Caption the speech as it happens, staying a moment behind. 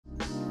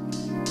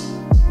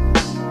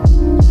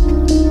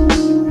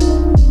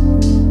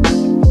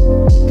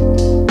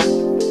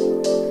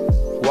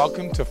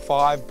Welcome to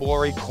 5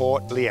 Boree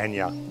Court,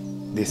 Leanyer.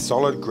 This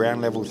solid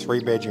ground level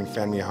 3-bedroom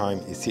family home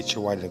is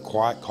situated in a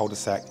quiet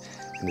cul-de-sac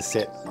and is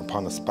set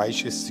upon a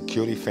spacious,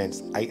 securely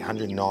fenced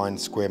 809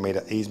 square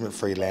metre easement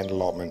free land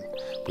allotment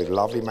with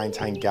lovely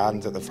maintained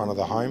gardens at the front of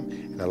the home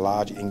and a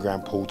large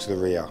in-ground pool to the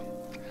rear.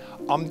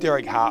 I'm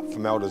Derek Hart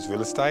from Elders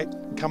Real Estate.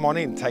 Come on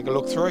in, take a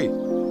look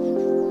through.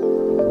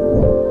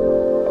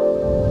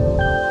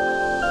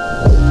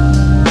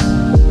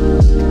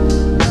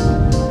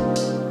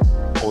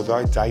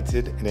 Although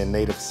dated and in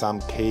need of some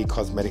key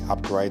cosmetic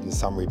upgrades and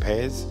some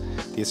repairs,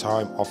 this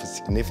home offers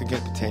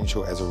significant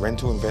potential as a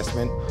rental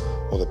investment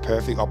or the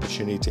perfect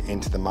opportunity to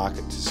enter the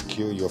market to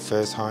secure your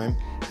first home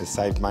and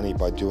save money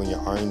by doing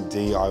your own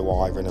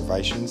DIY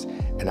renovations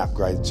and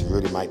upgrades to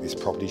really make this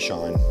property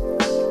shine.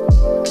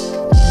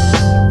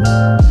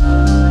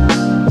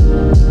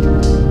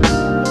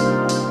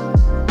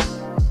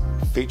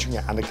 Featuring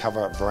an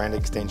undercover veranda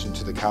extension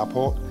to the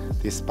carport,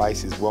 this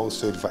space is well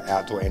suited for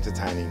outdoor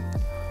entertaining.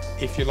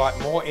 If you'd like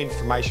more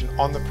information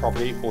on the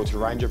property or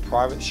to arrange a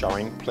private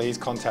showing, please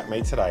contact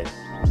me today.